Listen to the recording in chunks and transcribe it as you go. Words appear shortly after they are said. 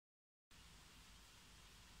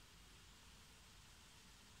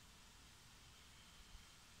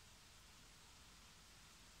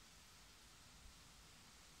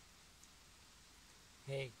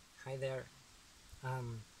Hi there,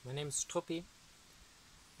 my name is Struppi,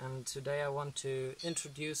 and today I want to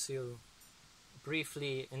introduce you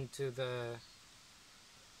briefly into the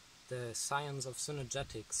science of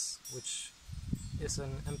synergetics, which is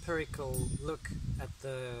an empirical look at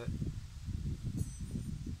the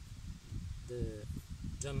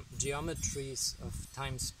geometries of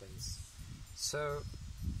time-space. So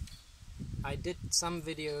I did some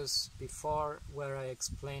videos before where I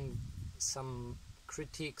explained some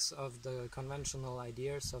critiques of the conventional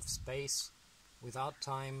ideas of space without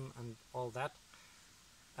time and all that,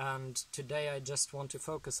 and today I just want to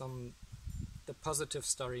focus on the positive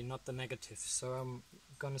story, not the negative. So I'm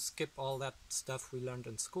gonna skip all that stuff we learned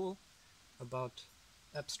in school about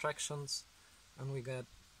abstractions, and we get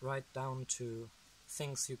right down to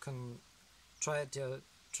things you can try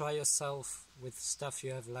yourself with stuff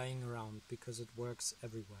you have lying around, because it works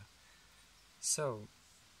everywhere. So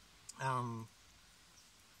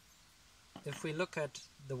if we look at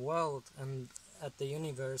the world and at the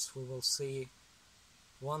universe, we will see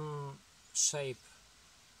one shape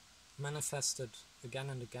manifested again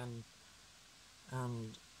and again,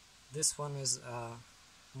 and this one is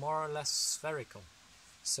more or less spherical.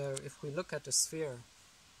 So if we look at a sphere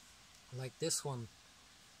like this one,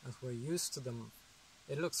 as we're used to them,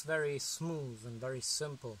 it looks very smooth and very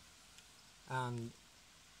simple, and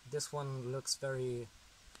this one looks very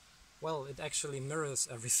well. It actually mirrors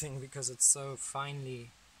everything because it's so finely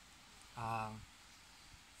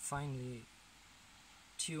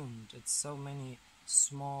tuned. It's so many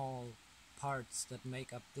small parts that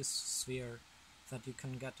make up this sphere that you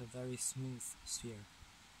can get a very smooth sphere.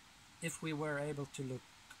 If we were able to look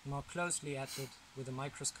more closely at it with a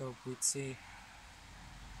microscope, we'd see,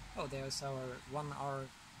 oh, there's our 1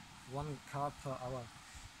 car per hour.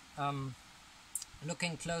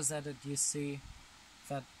 Looking close at it, you see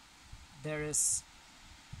that there is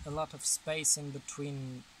a lot of space in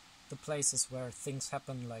between the places where things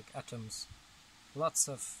happen, like atoms. Lots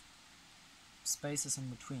of spaces in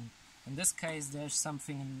between. In this case, there's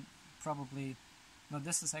something in probably... No,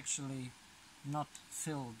 this is actually not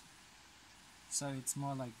filled. So it's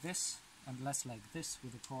more like this and less like this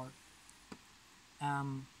with a core.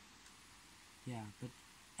 Yeah, but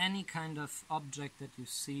any kind of object that you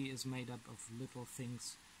see is made up of little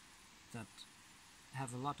things that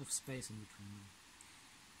have a lot of space in between them.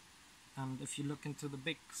 And if you look into the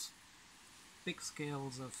big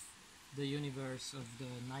scales of the universe, of the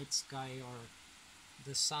night sky, or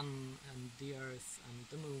the sun and the earth and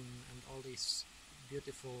the moon and all these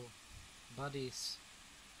beautiful bodies,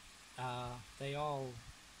 they all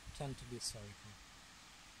tend to be spherical.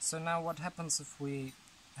 So now what happens if we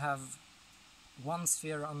have one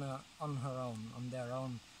sphere on their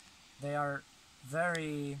own? They are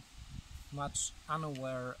very much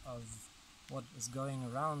unaware of what is going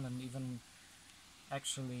around, and even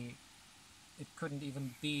actually it couldn't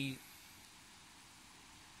even be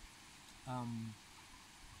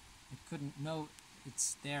it couldn't know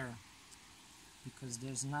it's there, because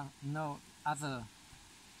there's no other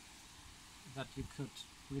that you could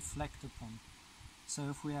reflect upon. So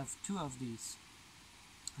if we have two of these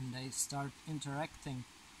and they start interacting,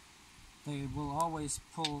 they will always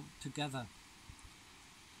pull together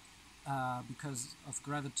because of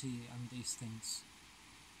gravity and these things.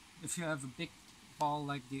 If you have a big ball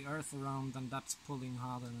like the Earth around, then that's pulling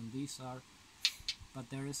harder than these are, but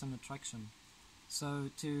there is an attraction. So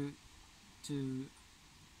to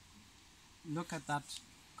look at that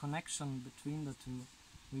connection between the two,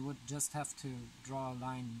 we would just have to draw a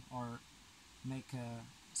line or make a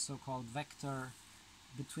so-called vector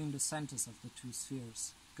between the centers of the two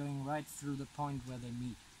spheres, going right through the point where they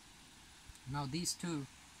meet. Now these two,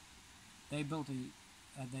 they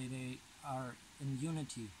are in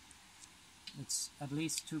unity. It's at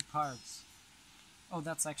least two parts. Oh,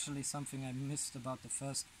 that's actually something I missed about the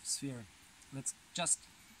first sphere. Let's just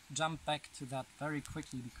jump back to that very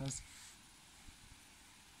quickly, because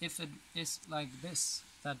if it is like this,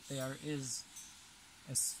 that there is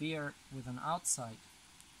a sphere with an outside,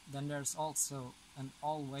 then there's also an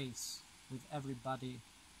always with everybody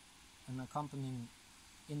an accompanying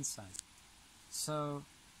inside. So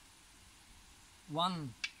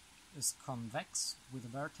one is convex with a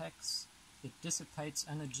vertex, it dissipates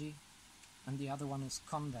energy, and the other one is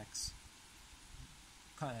convex.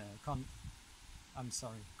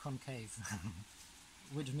 Concave,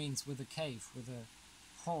 which means with a cave, with a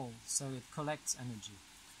hole, so it collects energy.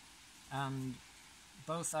 And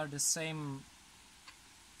both are the same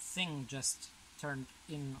thing, just turned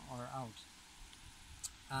in or out.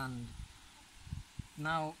 And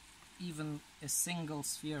now even a single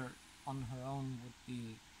sphere on her own would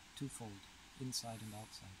be twofold, inside and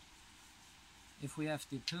outside. if we have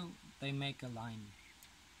the two, they make a line,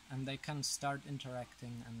 and they can start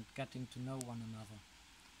interacting and getting to know one another.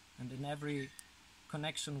 And in every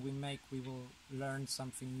connection we make, we will learn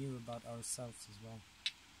something new about ourselves as well.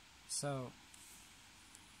 So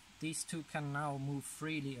these two can now move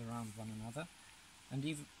freely around one another, and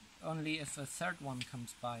even only if a third one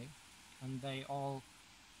comes by and they all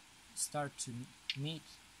start to meet,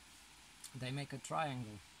 they make a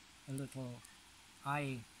triangle, a little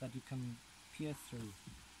eye that you can peer through.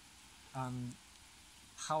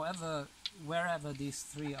 However, wherever these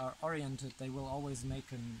three are oriented, they will always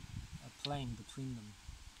make a plane between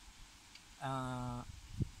them.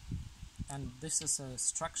 And this is a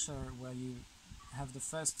structure where you have the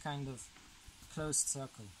first kind of closed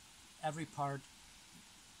circle. Every part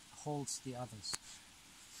holds the others.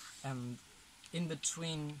 And in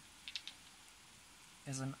between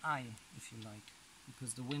is an eye, if you like,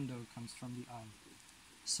 because the window comes from the eye.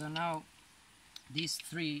 So now these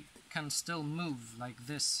three can still move like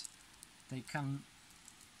this. They can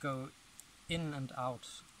go in and out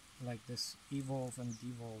like this, evolve and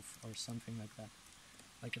devolve or something like that,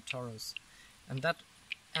 like a torus. And that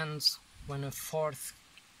ends when a fourth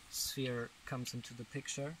sphere comes into the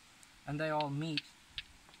picture, and they all meet,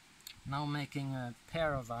 now making a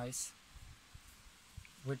pair of eyes,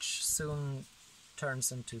 which soon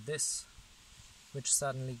turns into this, which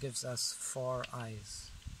suddenly gives us 4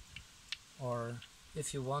 eyes. Or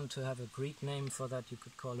if you want to have a Greek name for that, you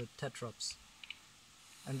could call it tetrops.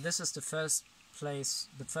 And this is the first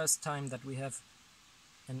time that we have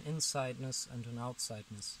an insideness and an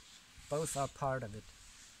outsideness. Both are part of it.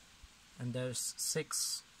 And there's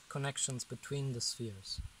 6 connections between the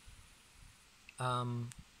spheres.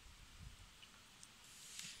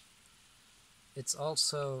 It's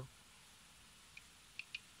also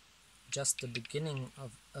just the beginning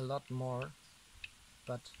of a lot more,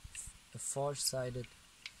 but a 4-sided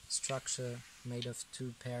structure made of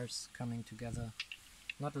 2 pairs coming together,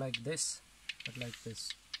 not like this, but like this,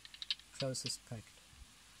 closest packed.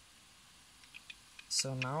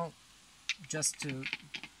 So now, just to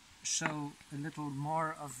show a little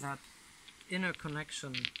more of that inner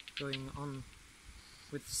connection going on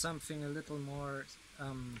with something a little more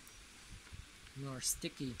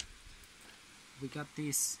sticky, we got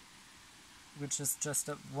these, which is just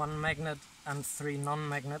 1 magnet and 3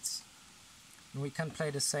 non-magnets. And we can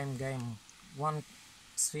play the same game. 1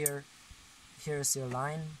 sphere, here's your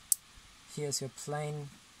line, here's your plane,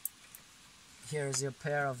 here's your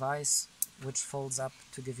pair of eyes, which folds up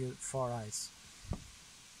to give you 4 eyes.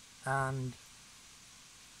 And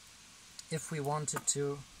if we wanted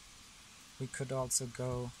to, we could also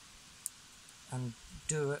go and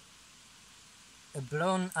do a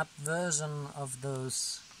blown up version of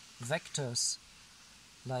those vectors,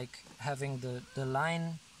 like having the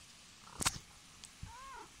line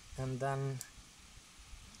and then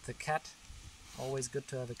the cat. Always good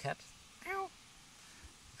to have a cat.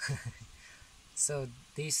 So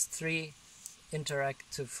these 3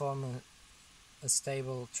 interact to form a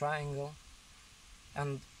stable triangle,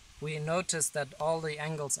 and we notice that all the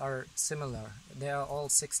angles are similar. They are all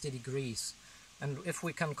 60 degrees, and if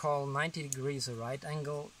we can call 90 degrees a right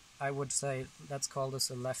angle, I would say let's call this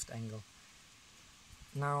a left angle.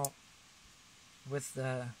 Now with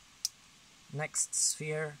the next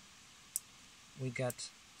sphere we get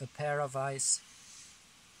a pair of eyes,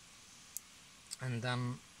 and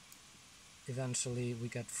then eventually we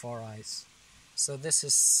get 4 eyes. So this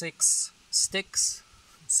is 6 sticks,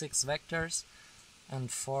 6 vectors, and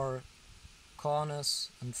 4 corners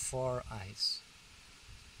and 4 eyes.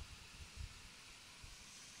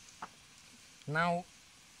 Now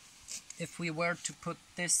if we were to put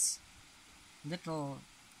this little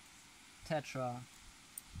tetra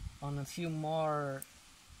on a few more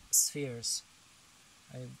spheres,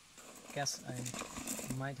 I guess I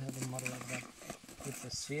might have a model of that with the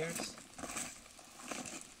spheres.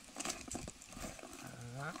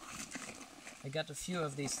 I got a few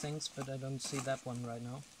of these things, but I don't see that one right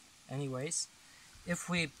now. Anyways, if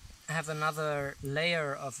we have another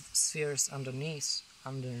layer of spheres underneath,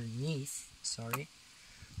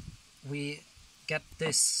 we get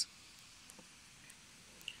this,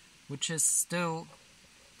 which is still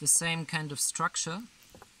the same kind of structure.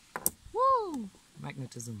 Woo!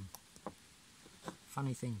 Magnetism.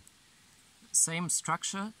 Funny thing. Same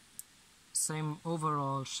structure, same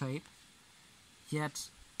overall shape, yet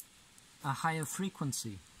a higher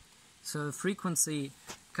frequency. So the frequency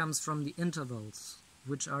comes from the intervals,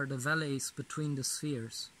 which are the valleys between the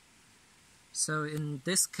spheres. So in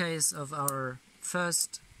this case of our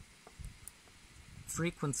first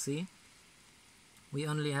frequency, we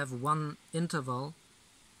only have 1 interval,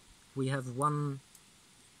 we have one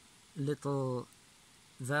little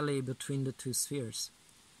valley between the two spheres.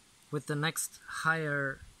 With the next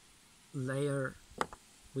higher layer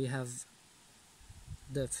we have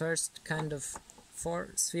the first kind of 4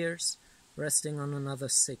 spheres resting on another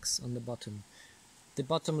 6 on the bottom. The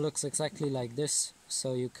bottom looks exactly like this,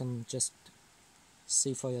 so you can just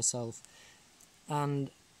see for yourself. And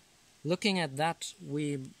looking at that,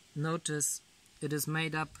 we notice it is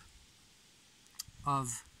made up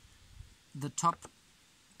of the top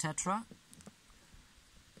tetra,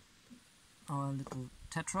 our little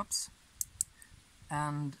tetrops,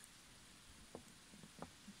 and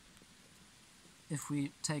if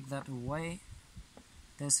we take that away,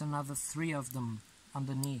 there's another 3 of them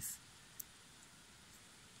underneath.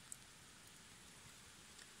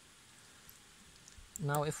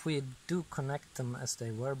 Now if we do connect them as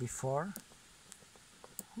they were before,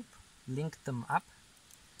 link them up,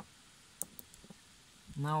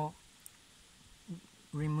 now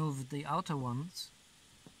remove the outer ones,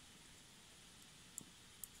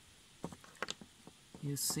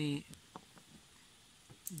 you see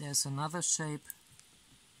there's another shape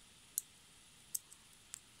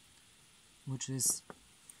which is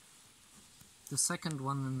the second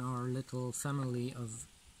one in our little family of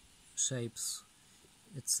shapes.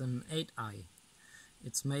 It's an 8-eye.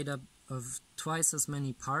 It's made up of twice as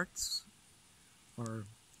many parts, or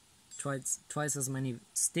twice as many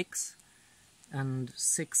sticks, and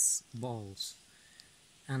 6 balls.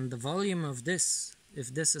 And the volume of this,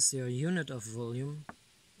 if this is your unit of volume,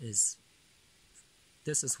 is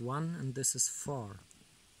this is 1 and this is 4.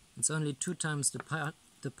 It's only 2 times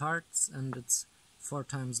the parts, and it's 4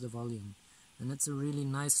 times the volume. And it's a really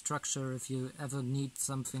nice structure if you ever need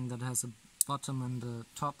something that has a bottom and a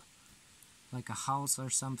top, like a house or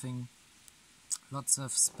something. Lots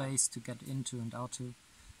of space to get into and out to,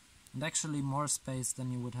 and actually more space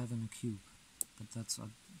than you would have in a cube. But that's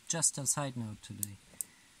just a side note today.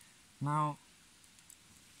 Now,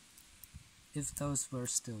 if those were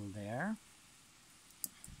still there,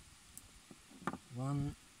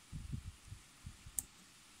 1,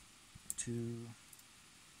 2,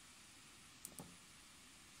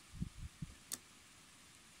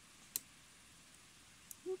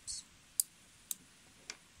 oops,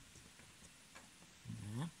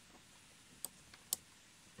 yeah.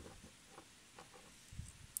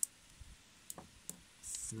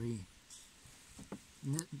 3.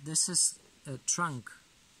 This is a trunk,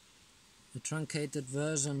 a truncated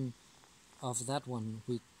version of that one.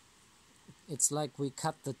 It's like we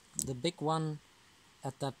cut the big one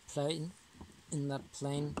at that plane, in that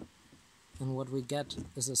plane, and what we get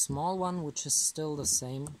is a small one which is still the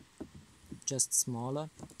same, just smaller.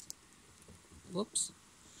 Whoops.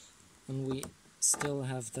 And we still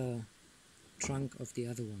have the trunk of the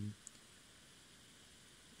other one.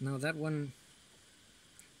 Now that one,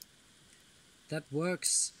 that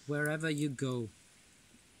works wherever you go.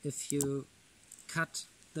 If you cut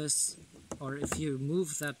this, or if you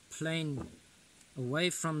move that plane away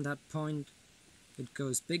from that point, it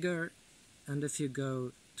goes bigger, and if you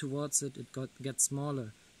go towards it, it gets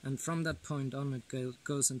smaller. And from that point on, it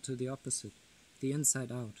goes into the opposite, the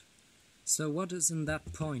inside out. So what is in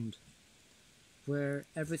that point where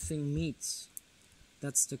everything meets?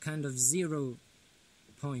 That's the kind of 0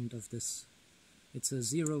 point of this. It's a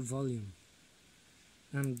 0 volume.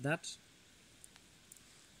 And that,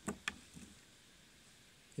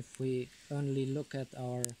 if we only look at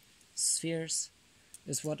our spheres,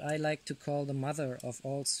 is what I like to call the mother of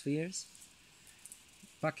all spheres.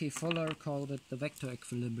 Bucky Fuller called it the vector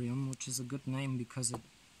equilibrium, which is a good name because it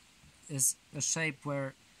is a shape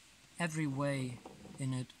where every way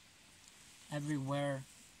in it, everywhere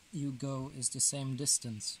you go is the same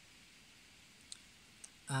distance.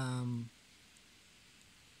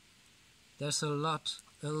 There's a lot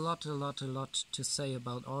to say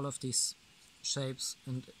about all of these shapes,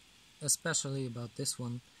 and especially about this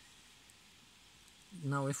one.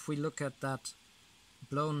 Now if we look at that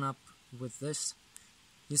blown up with this,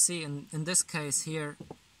 you see in this case here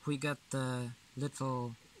we get the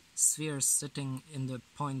little spheres sitting in the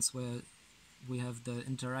points where we have the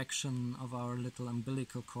interaction of our little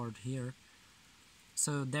umbilical cord here.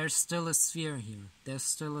 So there's still a sphere here, there's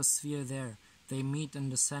still a sphere there. They meet in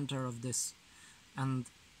the center of this, and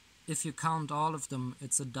if you count all of them,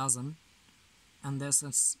 it's a dozen, and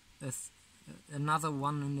there's another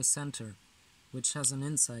one in the center which has an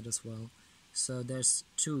inside as well. So there's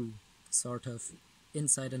 2, sort of,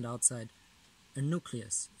 inside and outside, a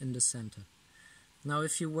nucleus in the center. Now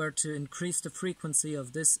if you were to increase the frequency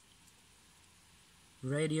of this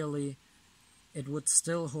radially, it would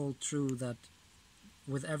still hold true that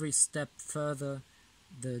with every step further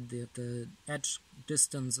the edge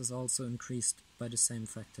distance is also increased by the same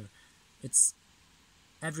factor. It's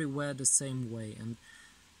everywhere the same way, and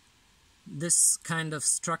this kind of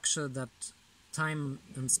structure that time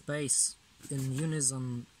and space in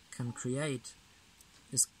unison can create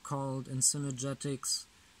is called in synergetics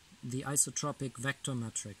the isotropic vector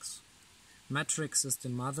matrix. Matrix is the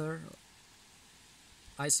mother.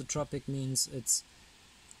 Isotropic means it's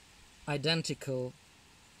identical,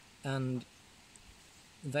 and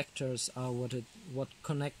vectors are what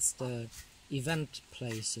connects the event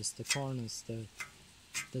places, the corners,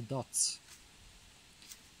 the dots.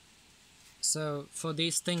 So for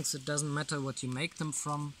these things it doesn't matter what you make them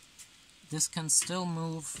from. This can still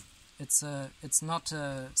move. It's not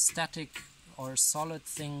a static or solid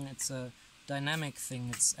thing, it's a dynamic thing.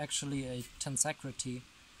 It's actually a tensegrity.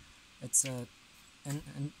 It's an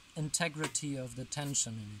integrity of the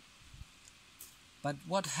tension in it. But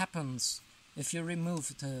what happens if you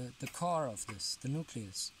remove the core of this, the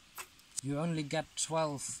nucleus? You only get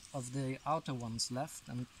 12 of the outer ones left,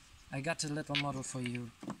 and I got a little model for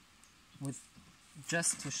you with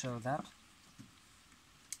just to show that.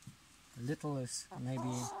 Little is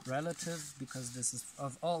maybe relative because this is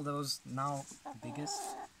of all those now the biggest.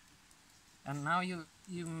 And now you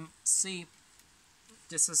see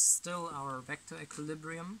this is still our vector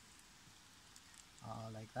equilibrium,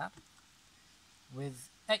 like that. With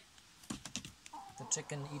hey, the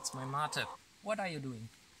chicken eats my mate. What are you doing?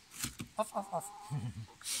 Off, off, off.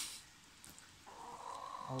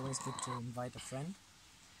 Always good to invite a friend.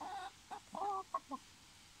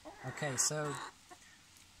 Okay, so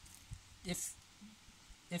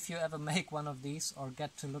if you ever make one of these or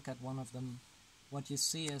get to look at one of them, what you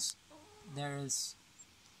see is there is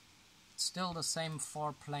still the same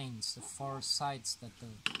 4 planes, the 4 sides that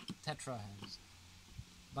the tetra has,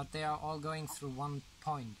 but they are all going through one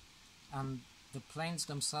point, and the planes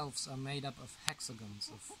themselves are made up of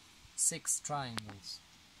hexagons, of 6 triangles,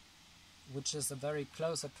 which is a very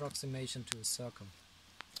close approximation to a circle.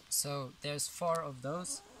 So there's 4 of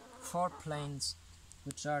those, 4 planes,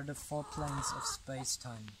 which are the 4 planes of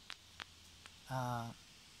space-time.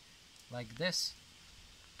 Like this.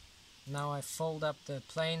 Now I fold up the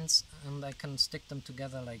planes and I can stick them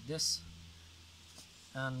together like this.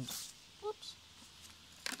 And oops,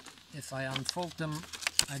 if I unfold them,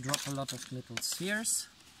 I drop a lot of little spheres.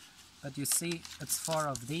 But you see, it's 4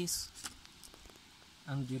 of these,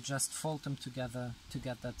 and you just fold them together to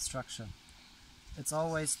get that structure. It's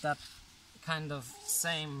always that kind of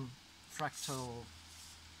same fractal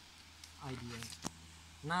idea.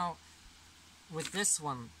 Now, with this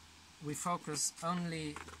one, we focus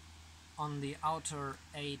only on the outer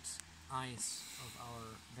 8 eyes of our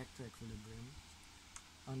vector equilibrium.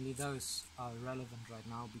 Only those are relevant right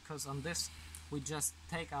now, because on this we just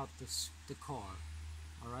take out the core.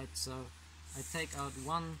 Alright, so I take out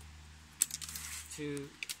 1, 2,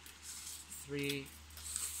 3,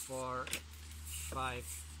 4,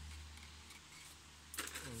 5,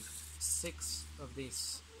 and 6 of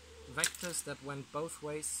these vectors that went both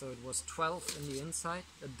ways, so it was 12 in the inside,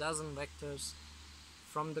 a dozen vectors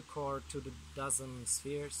from the core to the dozen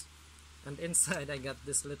spheres, and inside I got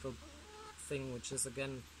this little thing which is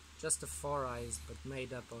again just a 4 eyes but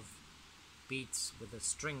made up of beads with a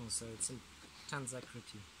string, so it's in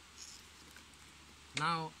tensegrity.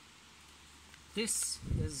 Now this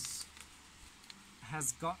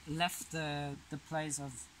has left the place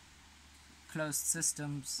of closed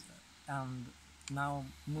systems and now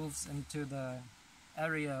moves into the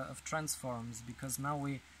area of transforms, because now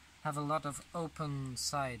we have a lot of open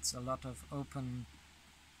sides, a lot of open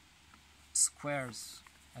squares,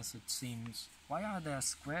 as it seems. Why are there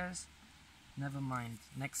squares? Never mind,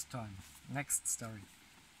 next time, next story.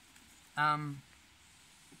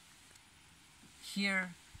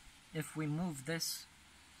 Here, if we move this,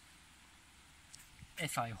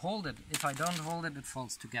 if I hold it, if I don't hold it, it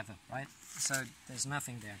falls together, right? So there's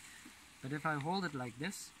nothing there. But if I hold it like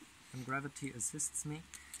this, and gravity assists me,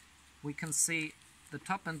 we can see the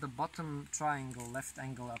top and the bottom triangle, left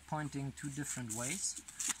angle, are pointing 2 different ways.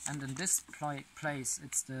 And in this place,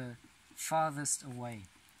 it's the farthest away.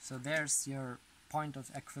 So there's your point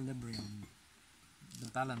of equilibrium, the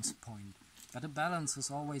balance point. But a balance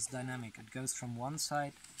is always dynamic. It goes from one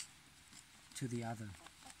side to the other.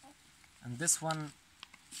 And this one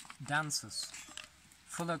dances.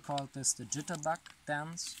 Fuller called this the jitterbug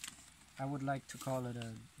dance. I would like to call it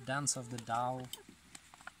a dance of the Tao,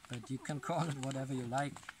 but you can call it whatever you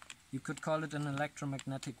like. You could call it an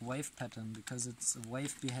electromagnetic wave pattern, because it's a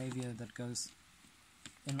wave behavior that goes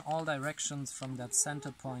in all directions from that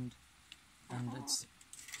center point, and it's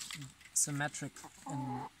symmetric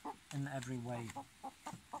in every way.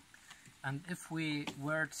 And if we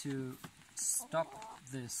were to stop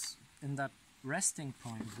this in that resting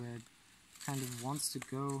point where it kind of wants to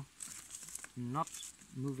go, not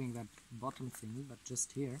moving that bottom thingy, but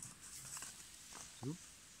just here. Oop.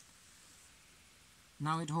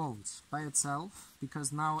 Now it holds by itself,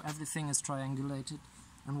 because now everything is triangulated,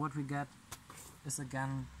 and what we get is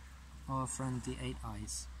again our friend the 8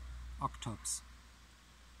 eyes, octops.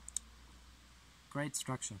 Great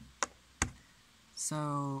structure.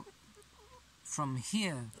 So from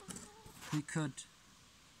here we could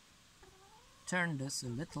turn this a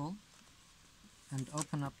little and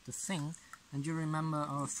open up the thing, and you remember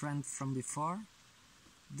our friend from before?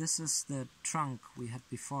 This is the trunk we had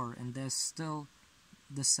before, and there's still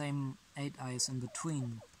the same 8 eyes in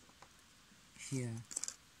between here.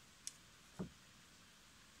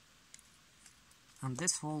 And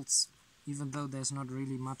this holds, even though there's not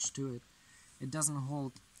really much to it. It doesn't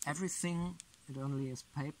hold everything, it only is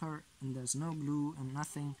paper, and there's no glue and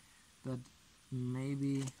nothing, but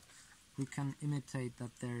maybe we can imitate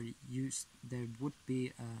that there would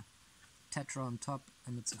be a tetra on top,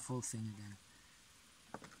 and it's a full thing again.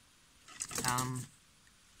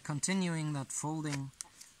 Continuing that folding,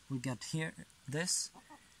 we get here this,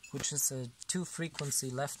 which is a 2 frequency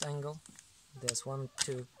left angle. There's 1,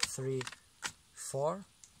 2, 3, 4,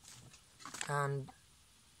 and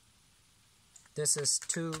this is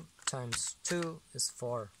 2 times 2 is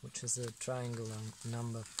 4, which is a triangular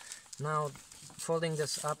number. Now, folding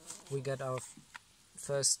this up, we get our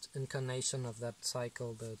first incarnation of that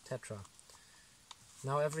cycle, the tetra.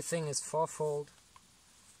 Now everything is 4-fold,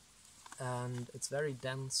 and it's very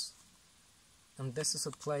dense, and this is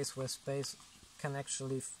a place where space can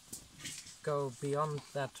actually go beyond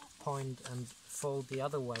that point and fold the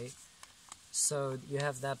other way. So you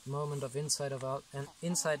have that moment of inside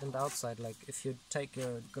and outside, like if you take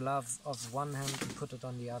your glove off one hand and put it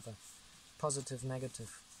on the other. Positive,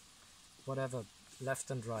 negative, whatever,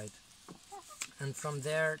 left and right. And from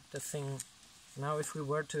there the thing, now if we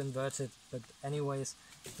were to invert it, but anyways,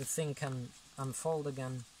 the thing can unfold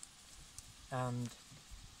again, and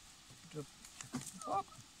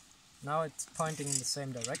now it's pointing in the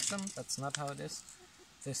same direction. That's not how it is.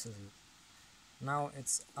 This is it. Now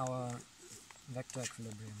it's our vector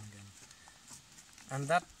equilibrium again. And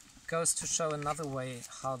that goes to show another way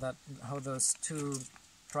how those two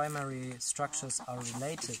primary structures are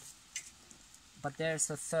related. But there's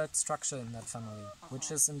a third structure in that family,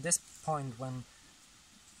 which is in this point when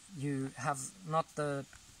you have not the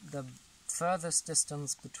furthest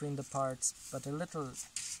distance between the parts, but a little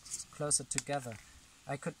closer together.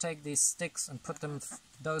 I could take these sticks and put them,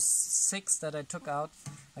 those 6 that I took out,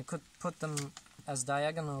 I could put them as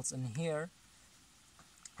diagonals in here,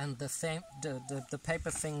 and the paper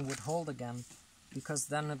thing would hold again, because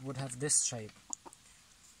then it would have this shape,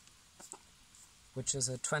 which is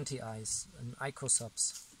a 20 eyes, an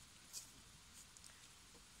icosops.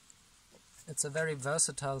 It's a very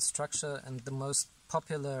versatile structure and the most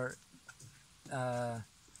popular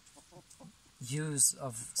use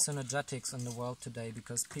of synergetics in the world today,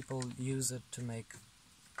 because people use it to make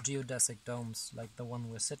geodesic domes like the one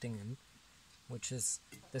we're sitting in, which is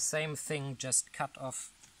the same thing, just cut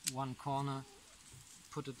off one corner,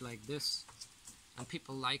 put it like this, and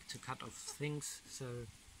people like to cut off things, so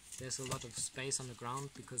there's a lot of space on the ground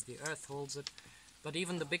because the earth holds it. But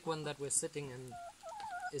even the big one that we're sitting in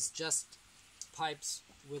is just pipes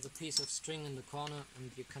with a piece of string in the corner,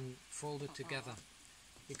 and you can fold it together,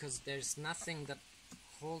 because there's nothing that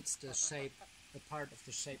holds the shape, a part of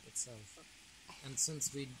the shape itself. And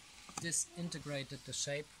since we disintegrated the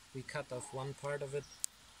shape, we cut off one part of it.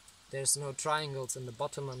 There's no triangles in the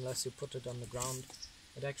bottom unless you put it on the ground.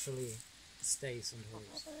 It actually stays and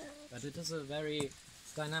holds. But it is a very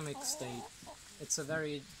dynamic state. It's a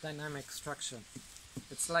very dynamic structure.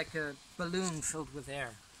 It's like a balloon filled with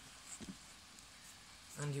air.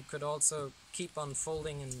 And you could also keep on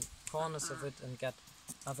folding in corners of it and get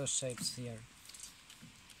other shapes here.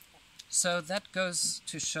 So that goes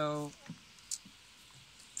to show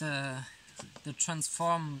the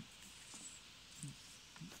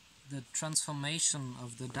transformation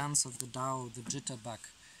of the dance of the Tao, the jitterbug,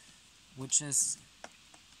 which is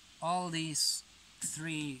all these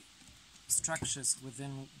 3 structures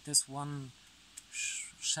within this one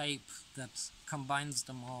shape that combines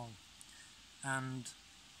them all. And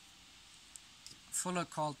Fuller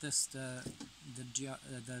called this hey,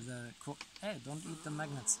 don't eat the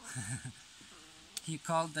magnets. He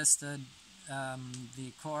called this the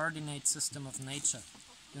coordinate system of nature.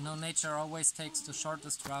 You know, nature always takes the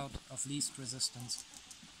shortest route of least resistance.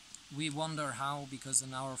 We wonder how, because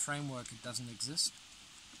in our framework it doesn't exist.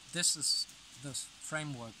 This is the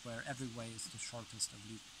framework where every way is the shortest of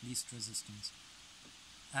least resistance.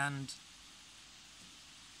 And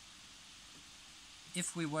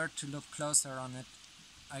if we were to look closer on it,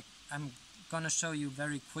 I'm gonna show you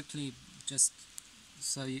very quickly, just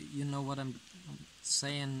so you know what I'm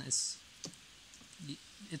saying. Is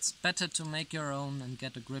it's better to make your own and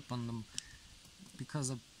get a grip on them, because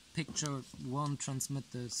a picture won't transmit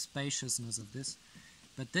the spaciousness of this.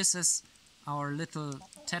 But this is our little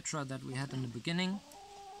tetra that we had in the beginning,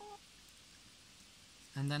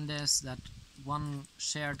 and then there's that one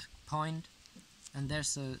shared point, and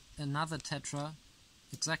there's another tetra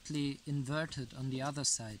exactly inverted on the other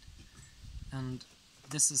side. And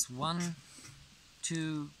this is 1,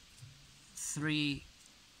 2, 3,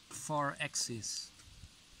 4 axes,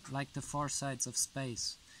 like the 4 sides of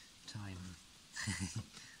space time.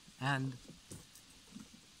 And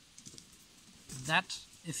that,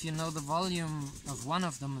 if you know the volume of one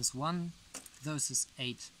of them is 1, those is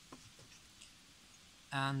 8.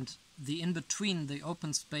 And the in-between, the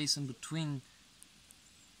open space in between,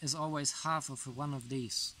 is always half of one of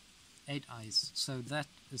these 8 eyes. So that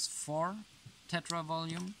is 4 tetra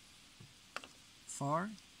volume, 4,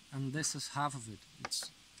 and this is half of it, it's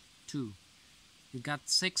 2. You got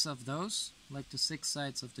 6 of those, like the 6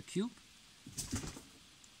 sides of the cube,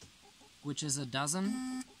 which is a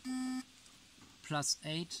dozen, plus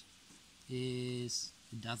 8 is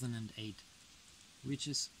a dozen and 8, which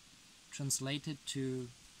is translated to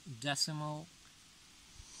decimal.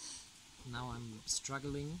 Now I'm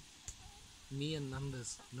struggling. Me and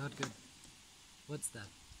numbers, not good. What's that?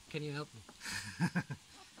 Can you help me?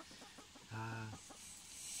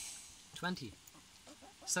 20.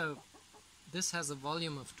 So this has a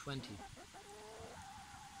volume of 20.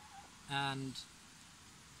 And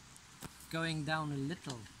going down a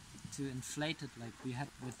little to inflate it, like we had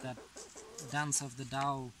with that dance of the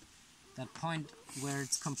Tao, that point where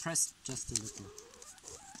it's compressed just a little,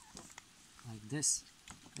 like this,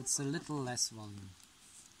 it's a little less volume,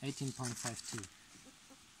 18.52.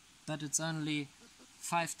 But it's only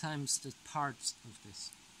 5 times the parts of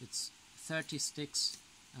this. It's 30 sticks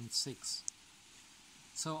and 6.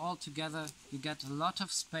 So altogether you get a lot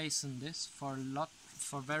of space in this for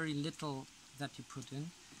very little that you put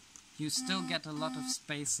in. You still get a lot of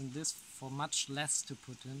space in this for much less to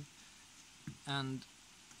put in, and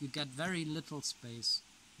you get very little space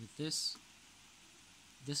with this.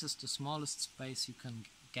 This is the smallest space you can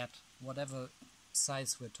get, whatever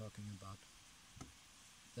size we're talking about.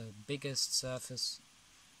 The biggest surface,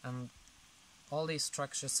 and all these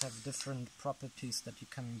structures have different properties that you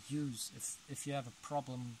can use. If you have a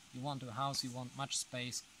problem, you want a house, you want much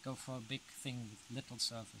space, go for a big thing with little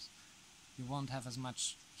surface. You won't have as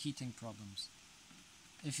much heating problems.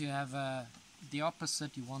 If you have the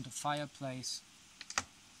opposite, you want a fireplace,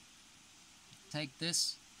 take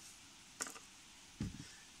this.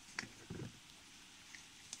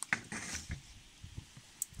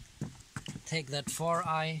 Take that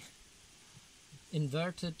 4-eye,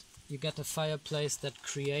 invert it, you get a fireplace that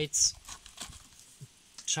creates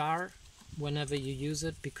char whenever you use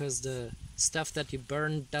it, because the stuff that you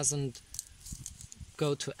burn doesn't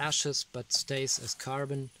go to ashes but stays as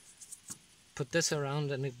carbon. Put this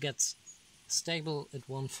around and it gets stable, it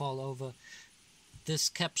won't fall over. This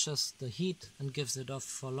captures the heat and gives it off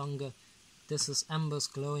for longer. This is embers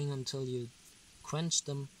glowing until you quench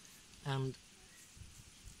them, and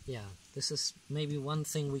yeah, this is maybe one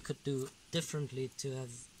thing we could do differently to have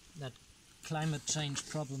that climate change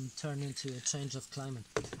problem turn into a change of climate.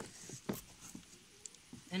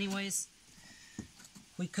 Anyways,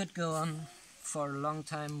 we could go on for a long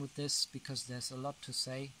time with this because there's a lot to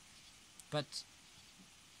say, but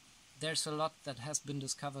there's a lot that has been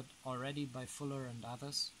discovered already by Fuller and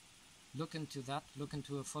others. Look into that, look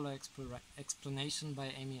into a fuller explanation by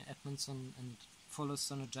Amy Edmondson and Fuller's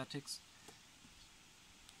Synergetics.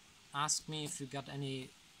 Ask me if you got any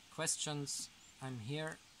questions. I'm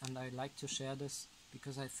here and I like to share this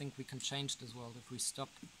because I think we can change this world if we stop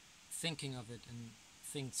thinking of it in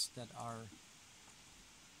things that are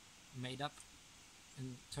made up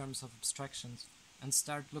in terms of abstractions and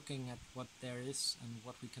start looking at what there is and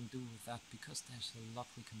what we can do with that, because there's a lot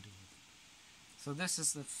we can do with it. So this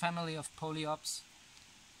is the family of polyops,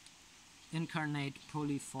 incarnate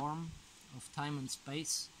polyform of time and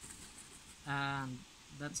space, and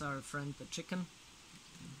that's our friend the chicken,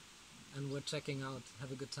 and we're checking out.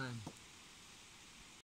 Have a good time.